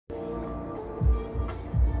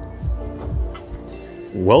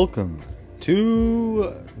Welcome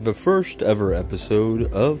to the first ever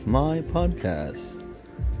episode of my podcast.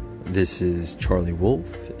 This is Charlie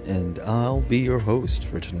Wolf, and I'll be your host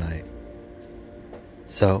for tonight.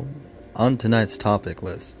 So, on tonight's topic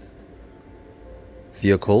list,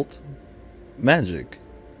 the occult, magic,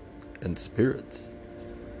 and spirits.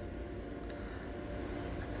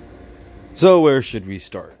 So, where should we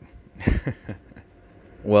start?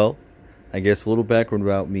 Well, I guess a little background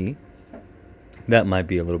about me. That might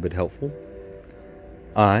be a little bit helpful.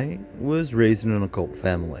 I was raised in an occult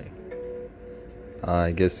family.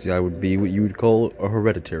 I guess I would be what you would call a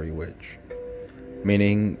hereditary witch,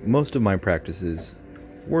 meaning most of my practices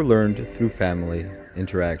were learned through family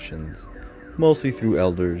interactions, mostly through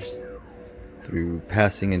elders, through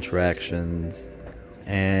passing interactions,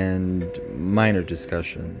 and minor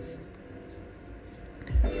discussions.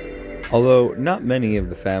 Although not many of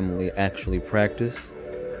the family actually practice,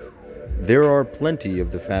 there are plenty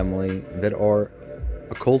of the family that are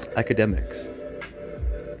occult academics.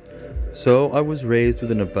 So I was raised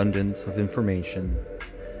with an abundance of information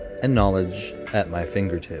and knowledge at my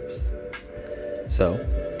fingertips. So,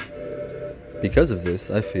 because of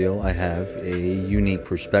this, I feel I have a unique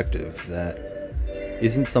perspective that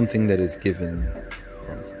isn't something that is given,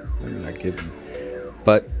 or maybe not given,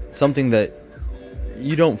 but something that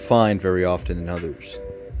you don't find very often in others.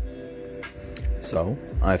 So,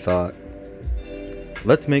 I thought,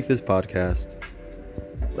 let's make this podcast.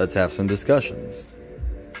 Let's have some discussions.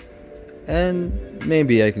 And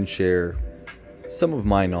maybe I can share some of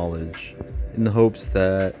my knowledge in the hopes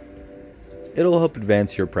that it'll help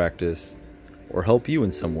advance your practice or help you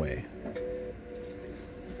in some way.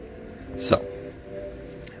 So,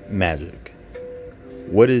 magic.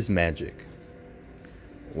 What is magic?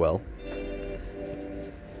 Well,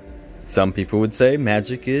 some people would say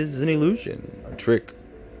magic is an illusion, a trick,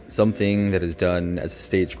 something that is done as a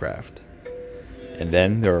stagecraft. And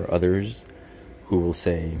then there are others who will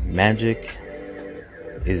say magic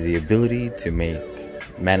is the ability to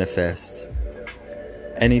manifest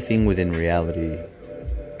anything within reality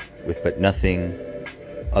with but nothing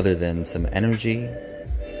other than some energy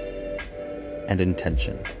and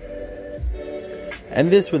intention.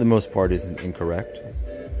 And this, for the most part, isn't incorrect.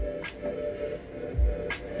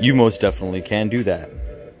 You most definitely can do that.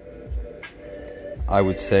 I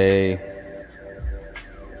would say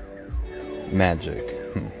magic.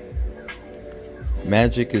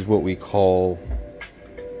 Magic is what we call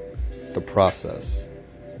the process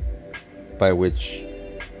by which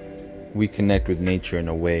we connect with nature in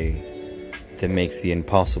a way that makes the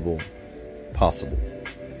impossible possible.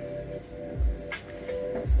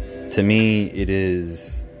 To me, it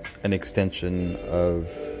is an extension of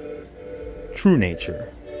true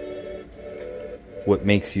nature, what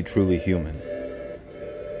makes you truly human.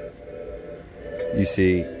 You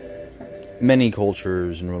see, many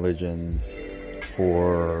cultures and religions,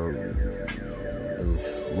 for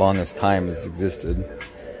as long as time has existed,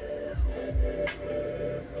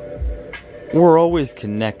 we're always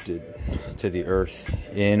connected to the earth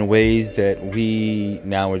in ways that we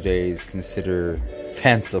nowadays consider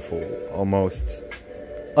fanciful, almost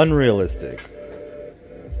unrealistic.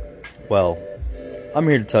 Well, I'm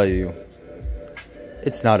here to tell you,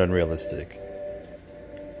 it's not unrealistic.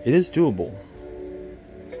 It is doable.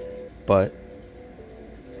 But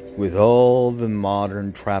with all the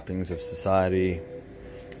modern trappings of society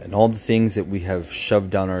and all the things that we have shoved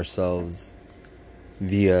down ourselves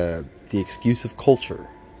via the excuse of culture,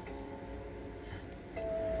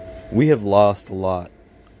 we have lost a lot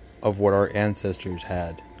of what our ancestors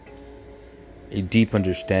had. A deep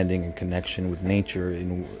understanding and connection with nature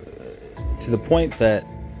to the point that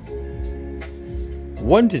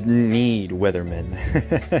one didn't need weathermen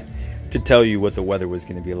to tell you what the weather was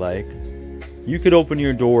going to be like. You could open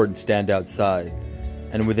your door and stand outside,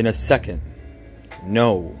 and within a second,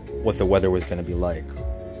 know what the weather was going to be like.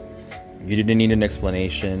 You didn't need an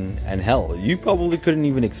explanation, and hell, you probably couldn't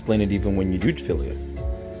even explain it even when you did feel it.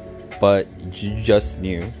 But you just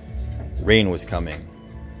knew rain was coming,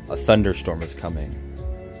 a thunderstorm was coming.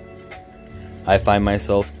 I find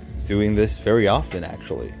myself doing this very often,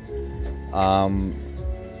 actually.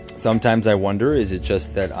 Sometimes I wonder, is it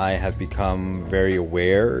just that I have become very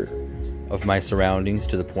aware of my surroundings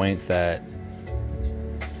to the point that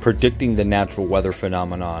predicting the natural weather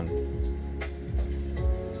phenomenon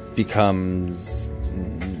becomes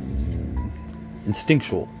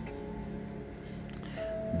instinctual?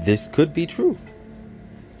 This could be true.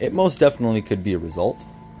 It most definitely could be a result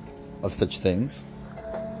of such things.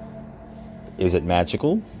 Is it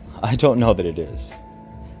magical? I don't know that it is.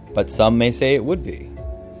 But some may say it would be.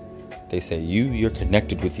 They say you're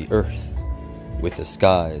connected with the earth. with the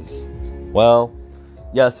skies? Well,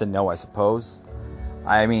 yes and no, I suppose.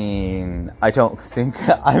 I mean, I don't think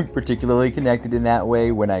I'm particularly connected in that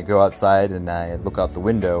way when I go outside and I look out the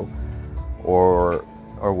window or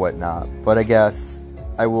whatnot. But I guess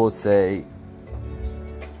I will say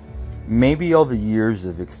maybe all the years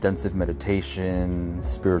of extensive meditation,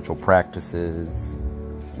 spiritual practices,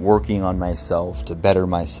 working on myself to better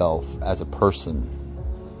myself as a person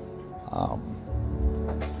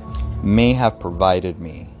may have provided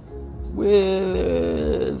me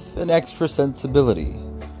with an extra sensitivity.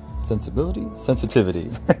 A sensitivity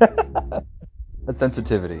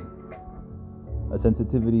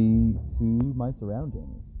to my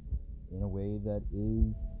surroundings in a way that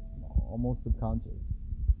is almost subconscious.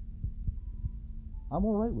 I'm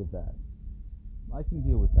alright with that. I can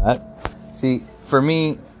deal with that. See, for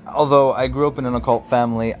me, although I grew up in an occult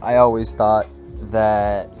family, I always thought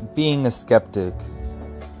that being a skeptic,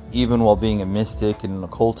 even while being a mystic and an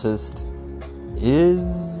occultist,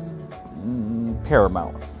 is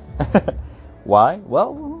paramount. Why?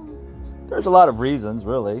 Well, there's a lot of reasons,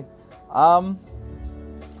 really.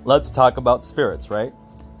 Let's talk about spirits, right?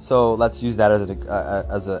 So let's use that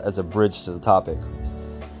as a bridge to the topic.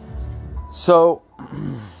 So,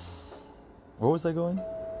 where was I going?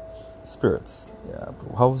 Spirits. Yeah,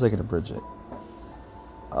 but how was I going to bridge it?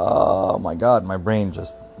 Oh my god, my brain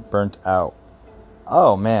just burnt out.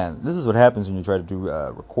 Oh man, this is what happens when you try to do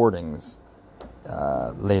recordings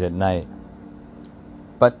late at night.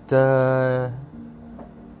 But,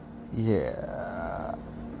 yeah,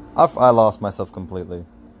 I lost myself completely.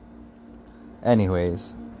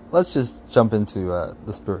 Anyways, let's just jump into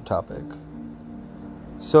the spirit topic.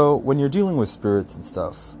 So, when you're dealing with spirits and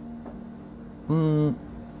stuff,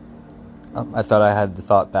 I thought I had the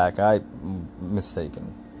thought back. I'm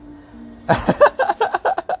mistaken.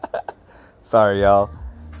 Sorry, y'all.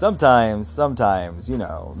 Sometimes, you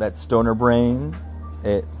know, that stoner brain,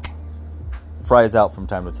 it fries out from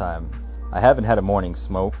time to time. I haven't had a morning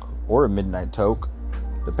smoke or a midnight toke,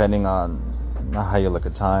 depending on how you look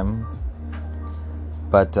at time.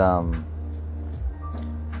 But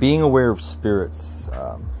being aware of spirits,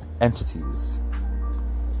 entities,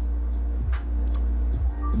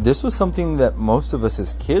 this was something that most of us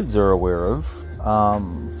as kids are aware of.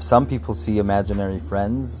 Some people see imaginary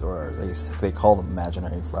friends, or they call them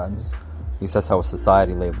imaginary friends. At least that's how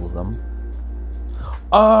society labels them.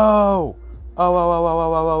 Oh!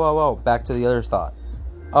 Back to the other thought.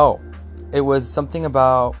 Oh, it was something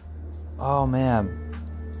about, oh man,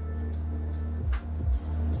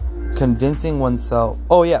 convincing oneself.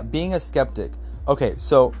 Oh yeah, being a skeptic. Okay,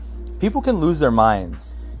 so people can lose their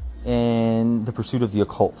minds in the pursuit of the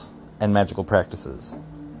occult and magical practices.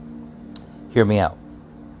 Hear me out.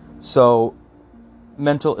 So,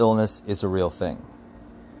 mental illness is a real thing.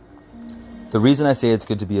 The reason I say it's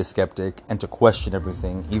good to be a skeptic and to question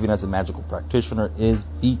everything, even as a magical practitioner, is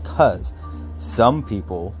because some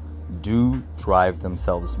people do drive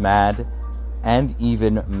themselves mad and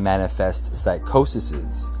even manifest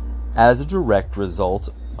psychoses as a direct result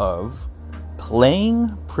of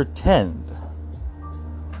playing pretend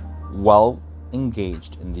while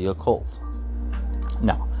engaged in the occult.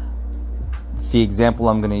 Now, the example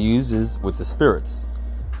I'm going to use is with the spirits.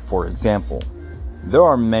 For example, there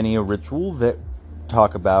are many a ritual that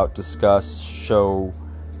talk about, discuss, show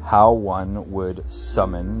how one would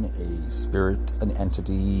summon a spirit, an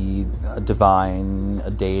entity, a divine, a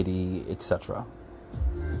deity, etc.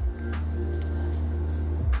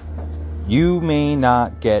 You may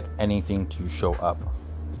not get anything to show up.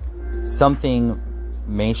 Something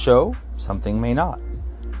may show, something may not.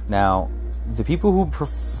 Now, the people who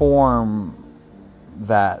perform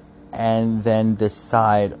that and then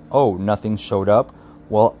decide, oh, nothing showed up,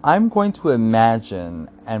 well, I'm going to imagine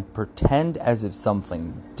and pretend as if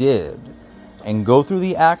something did, and go through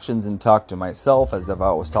the actions and talk to myself as if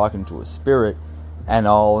I was talking to a spirit, and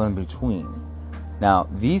all in between. Now,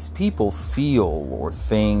 these people feel or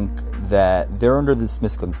think that they're under this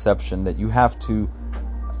misconception that you have to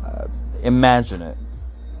imagine it,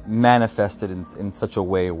 manifest it in such a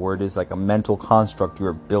way where it is like a mental construct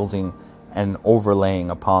you're building and overlaying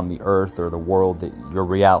upon the earth or the world, that your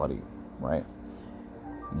reality, right?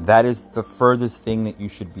 That is the furthest thing that you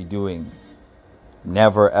should be doing.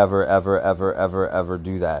 Never, ever, ever, ever, ever, ever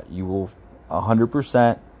do that. You will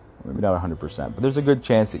 100%, maybe not 100%, but there's a good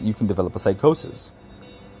chance that you can develop a psychosis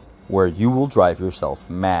where you will drive yourself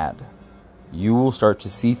mad. You will start to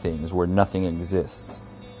see things where nothing exists.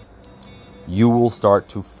 You will start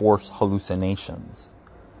to force hallucinations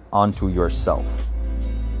onto yourself.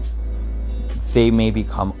 They may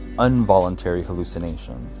become involuntary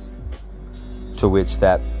hallucinations, to which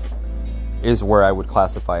that is where I would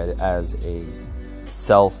classify it as a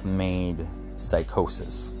self-made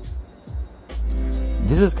psychosis.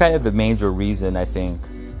 This is kind of the major reason I think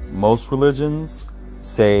most religions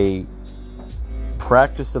say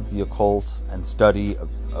practice of the occult and study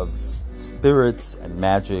of spirits and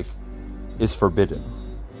magic is forbidden.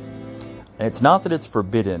 And it's not that it's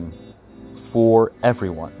forbidden for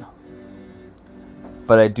everyone,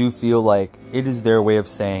 but I do feel like it is their way of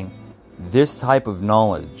saying this type of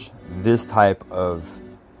knowledge, this type of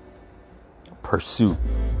pursuit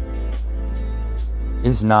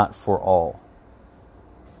is not for all.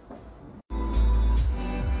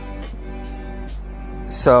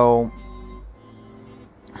 So,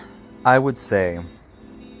 I would say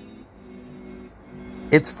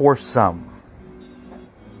it's for some.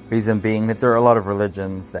 Reason being that there are a lot of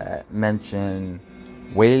religions that mention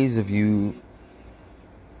ways of you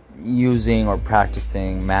using or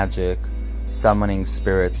practicing magic, summoning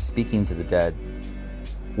spirits, speaking to the dead,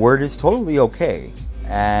 where it is totally okay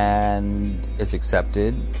and it's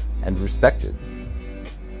accepted and respected.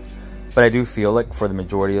 But I do feel like for the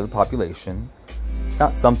majority of the population, it's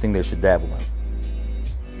not something they should dabble in.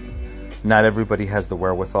 Not everybody has the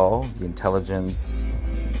wherewithal, the intelligence.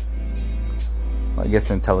 Well, I guess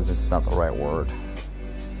intelligence is not the right word.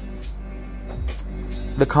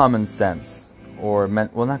 The common sense, or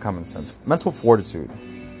not common sense, mental fortitude.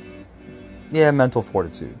 Yeah, mental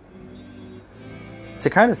fortitude. To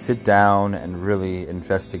kind of sit down and really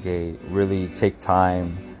investigate, really take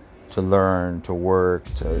time to learn, to work,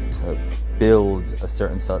 to build a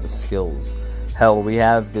certain set of skills. Hell, we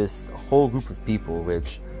have this whole group of people,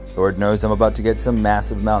 which Lord knows I'm about to get some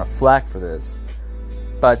massive amount of flack for this.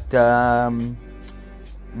 But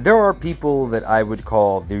there are people that I would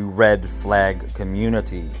call the red flag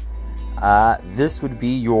community. This would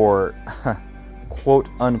be your quote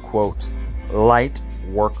unquote light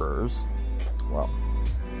workers. Well,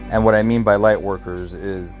 and what I mean by light workers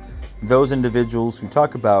is those individuals who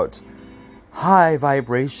talk about high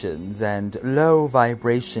vibrations and low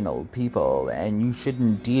vibrational people, and you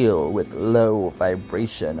shouldn't deal with low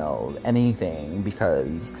vibrational anything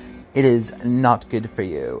because it is not good for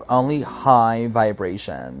you. Only high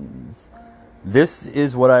vibrations. This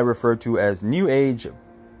is what I refer to as New Age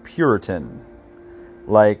Puritan.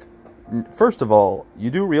 Like, first of all, you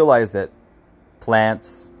do realize that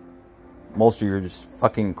plants, most of your just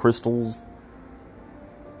fucking crystals,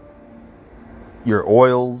 your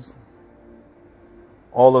oils,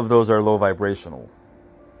 all of those are low vibrational.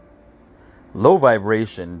 Low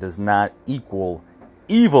vibration does not equal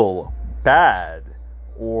evil, bad,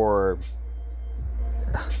 or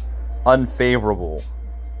unfavorable.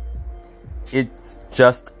 It's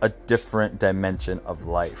just a different dimension of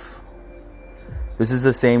life. This is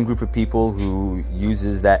the same group of people who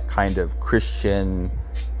uses that kind of Christian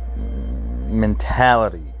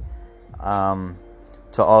mentality to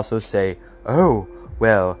also say, oh,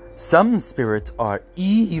 well, some spirits are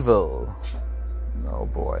evil. Oh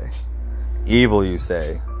boy. Evil, you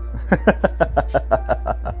say?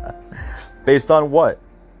 Based on what?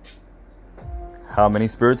 How many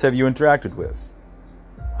spirits have you interacted with?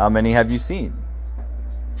 How many have you seen?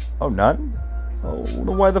 Oh, none? Oh,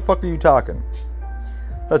 then why the fuck are you talking?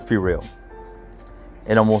 Let's be real.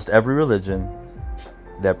 In almost every religion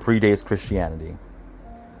that predates Christianity,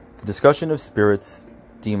 the discussion of spirits,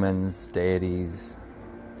 demons, deities,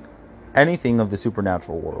 anything of the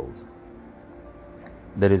supernatural world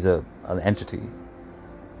that is an entity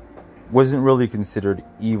wasn't really considered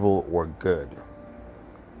evil or good.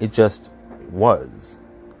 It just was.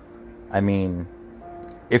 I mean,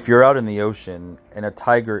 if you're out in the ocean and a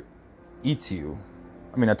tiger eats you,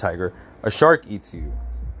 a shark eats you,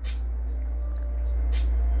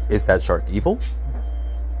 is that shark evil?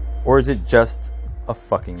 Or is it just a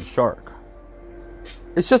fucking shark?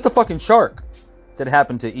 It's just a fucking shark that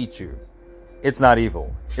happened to eat you. It's not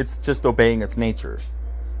evil. It's just obeying its nature.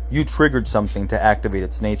 You triggered something to activate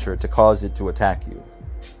its nature to cause it to attack you.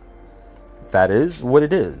 That is what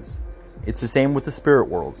it is. It's the same with the spirit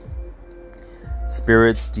world.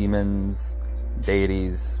 Spirits, demons,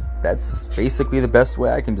 deities, that's basically the best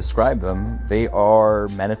way I can describe them. They are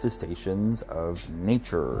manifestations of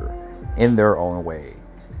nature in their own way.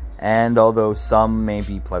 And although some may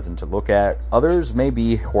be pleasant to look at, others may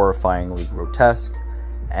be horrifyingly grotesque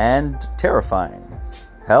and terrifying.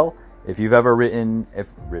 Hell, if you've ever read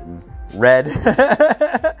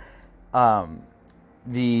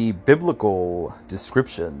the biblical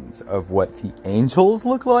descriptions of what the angels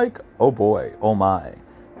look like, oh boy, oh my,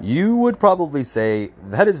 you would probably say,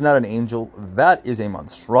 that is not an angel, that is a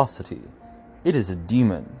monstrosity. It is a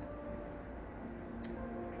demon.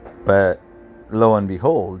 But lo and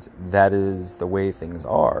behold, that is the way things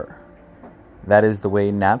are. That is the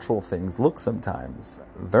way natural things look sometimes.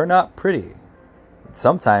 They're not pretty.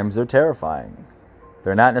 Sometimes they're terrifying.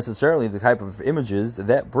 They're not necessarily the type of images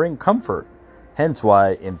that bring comfort. Hence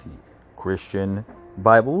why in the Christian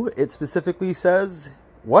Bible, it specifically says,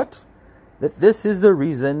 what? That this is the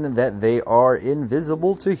reason that they are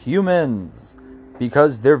invisible to humans.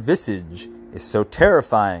 Because their visage is so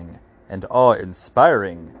terrifying and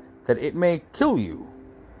awe-inspiring that it may kill you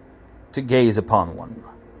to gaze upon one.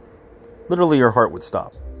 Literally, your heart would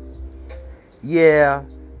stop. Yeah,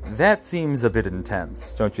 that seems a bit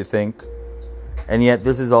intense, don't you think? And yet,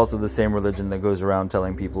 this is also the same religion that goes around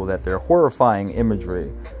telling people that their horrifying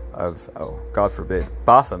imagery of, God forbid,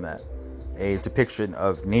 Baphomet, a depiction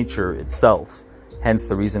of nature itself, hence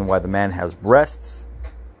the reason why the man has breasts.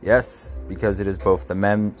 Yes, because it is both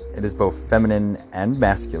feminine and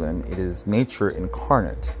masculine. It is nature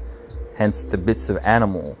incarnate, hence the bits of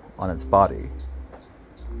animal on its body.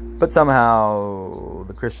 But somehow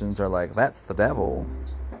the Christians are like, that's the devil.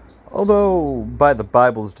 Although, by the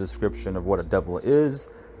Bible's description of what a devil is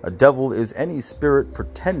any spirit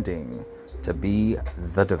pretending to be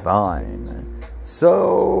the divine.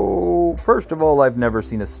 So, first of all, I've never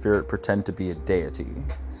seen a spirit pretend to be a deity.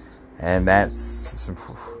 And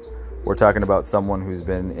we're talking about someone who's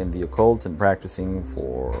been in the occult and practicing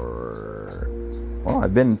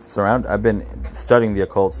I've been studying the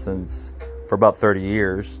occult for about 30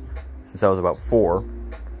 years, since I was about 4.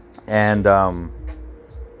 And,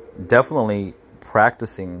 definitely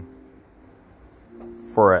practicing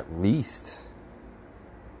for at least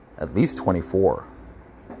 24.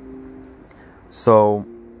 So,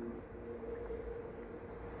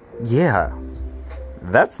 yeah,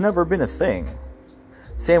 that's never been a thing.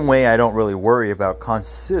 Same way I don't really worry about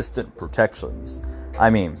consistent protections.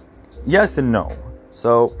 I mean, yes and no.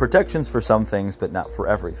 So, protections for some things, but not for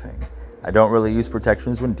everything. I don't really use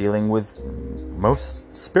protections when dealing with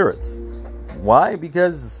most spirits. Why?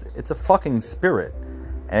 Because it's a fucking spirit.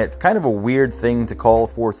 And it's kind of a weird thing to call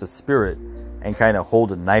forth a spirit and kind of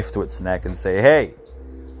hold a knife to its neck and say, hey,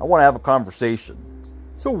 I want to have a conversation.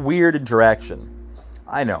 It's a weird interaction.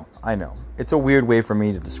 I know. It's a weird way for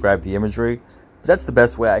me to describe the imagery, but that's the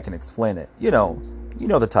best way I can explain it. You know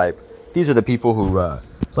the type. These are the people who,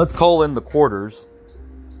 let's call in the quarters.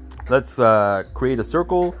 Let's create a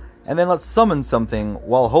circle, and then let's summon something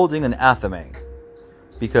while holding an athame.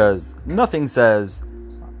 Because nothing says,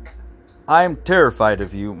 I'm terrified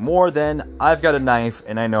of you, more than I've got a knife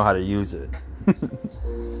and I know how to use it.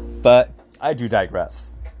 But I do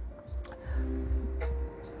digress.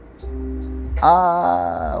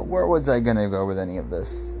 Where was I going to go with any of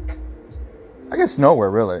this? I guess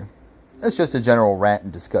nowhere, really. It's just a general rant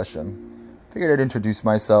and discussion. Figured I'd introduce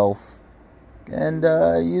myself and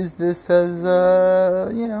use this as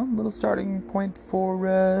a little starting point for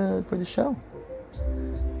the show.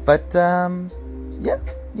 But yeah,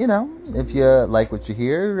 if you like what you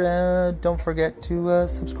hear, don't forget to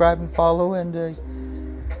subscribe and follow and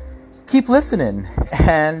keep listening.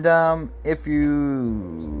 And if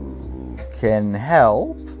you can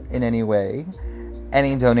help in any way,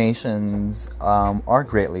 any donations are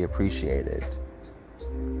greatly appreciated.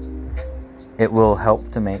 It will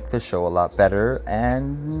help to make the show a lot better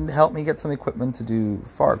and help me get some equipment to do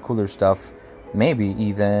far cooler stuff. Maybe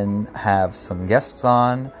even have some guests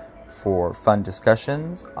on for fun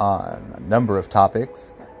discussions on a number of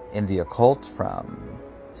topics in the occult, from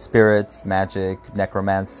spirits, magic,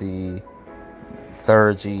 necromancy,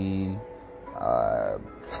 theurgy,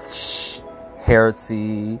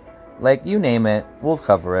 heresy, like you name it, we'll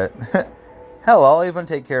cover it. Hell, I'll even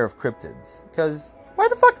take care of cryptids, because why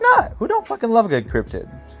the fuck not? Who don't fucking love a good cryptid?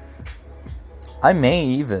 I may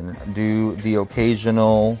even do the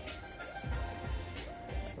occasional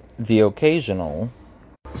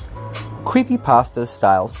creepypasta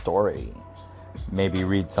style story. Maybe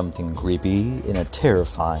read something creepy in a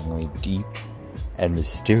terrifyingly deep and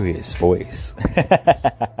mysterious voice.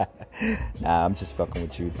 Nah, I'm just fucking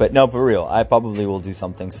with you. But no, for real, I probably will do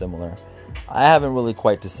something similar. I haven't really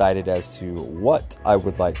quite decided as to what I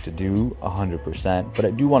would like to do 100%, but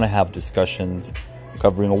I do want to have discussions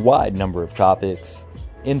covering a wide number of topics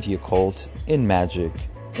in the occult, in magic,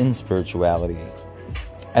 in spirituality,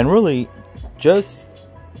 and really just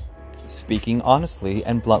speaking honestly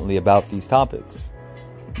and bluntly about these topics.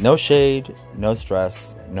 No shade, no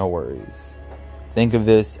stress, no worries. Think of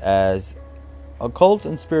this as occult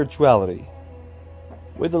and spirituality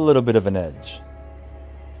with a little bit of an edge.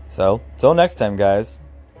 So, till next time, guys,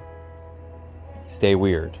 stay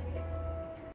weird.